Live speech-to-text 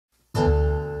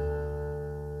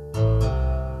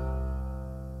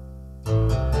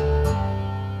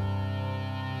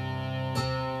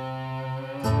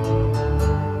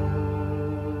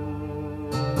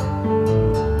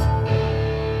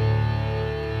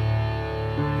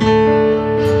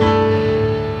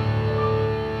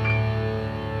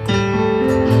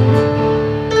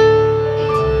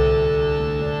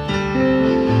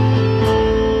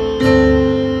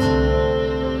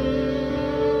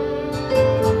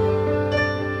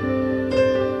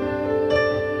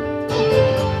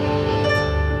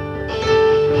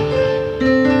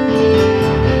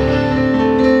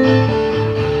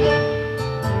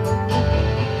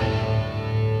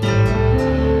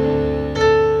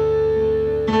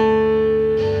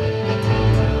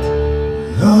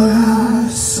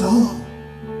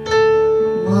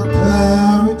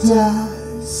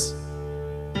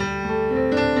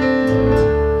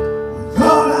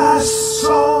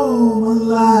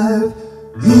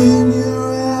in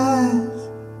your eyes.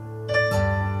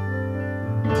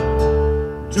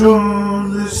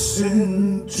 Don't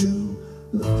listen to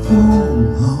the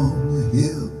fool on the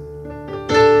hill.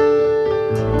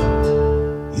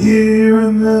 He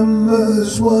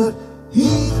remembers what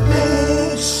he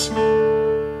thinks.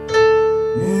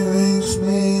 He thinks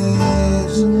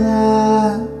makes him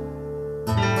laugh.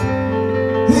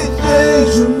 He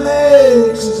thinks it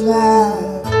makes his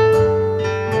life.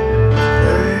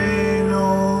 Pay no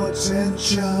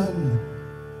attention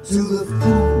to the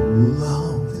fool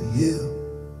on the hill.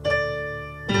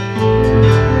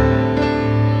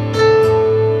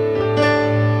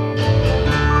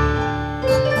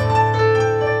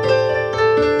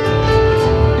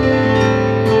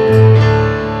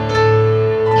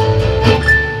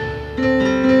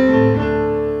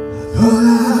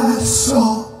 I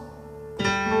saw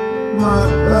my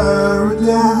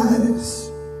paradise,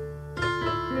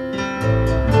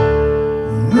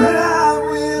 and when I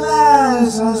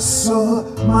realized I saw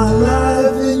my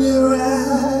life in your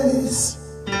eyes.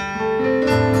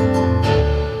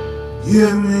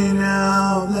 Hear me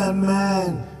now, that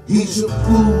man, he's a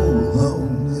fool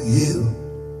on the hill.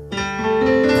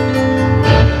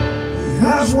 He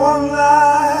has one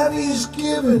life, he's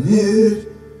given it.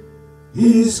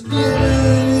 He's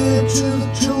giving it to the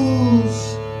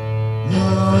tools.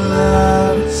 Your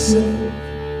life itself,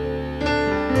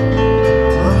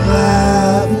 your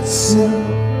life itself,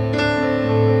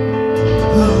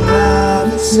 your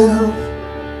life itself.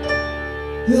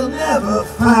 He'll never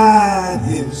find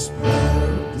his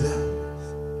paradise.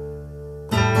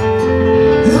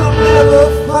 He'll never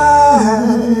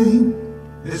find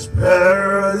his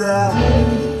paradise.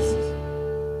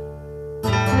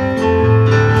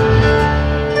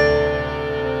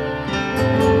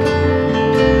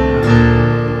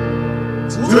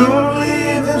 Don't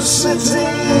leave him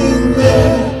sitting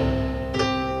there.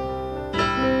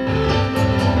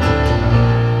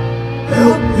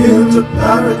 Help him to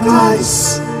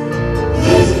paradise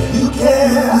if you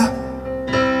care.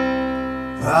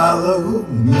 Follow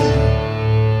me.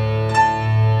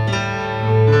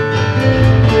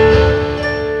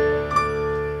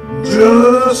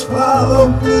 Just follow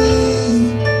me.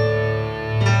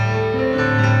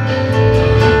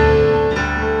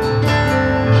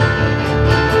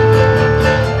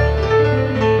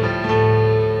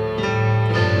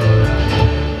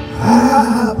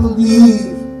 I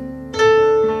believe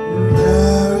in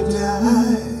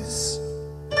paradise.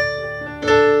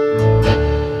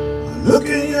 I look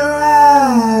in your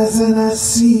eyes and I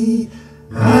see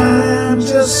I'm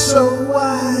just so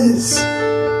wise. I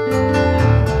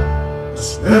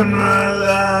spend my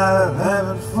life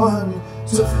having fun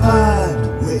to find a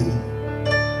way.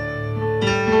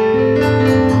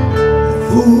 The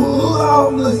fool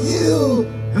on the hill,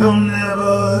 he'll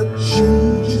never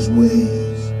change his ways.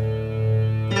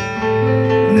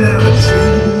 Never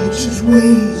change his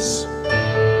ways.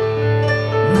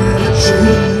 Never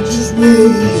change his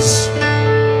ways.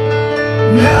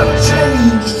 Never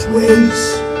change his ways.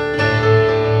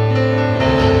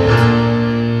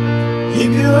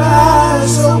 Keep your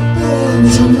eyes open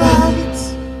tonight.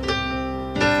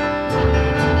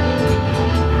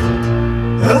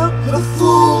 Help the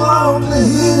fool on the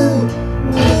hill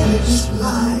with his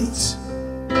light.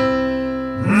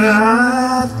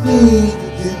 I think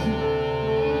again.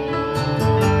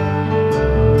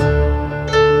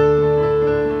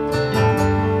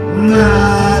 I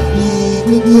think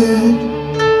again.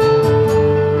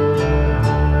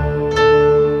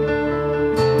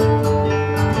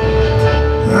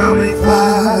 Help me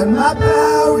find my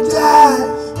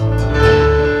paradise.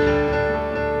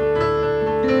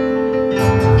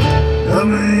 Help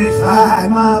me find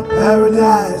my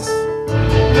paradise.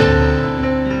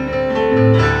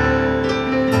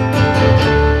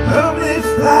 Help me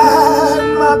find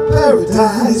my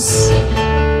paradise.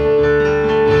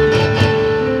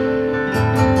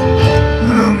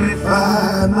 Help me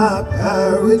find my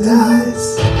paradise.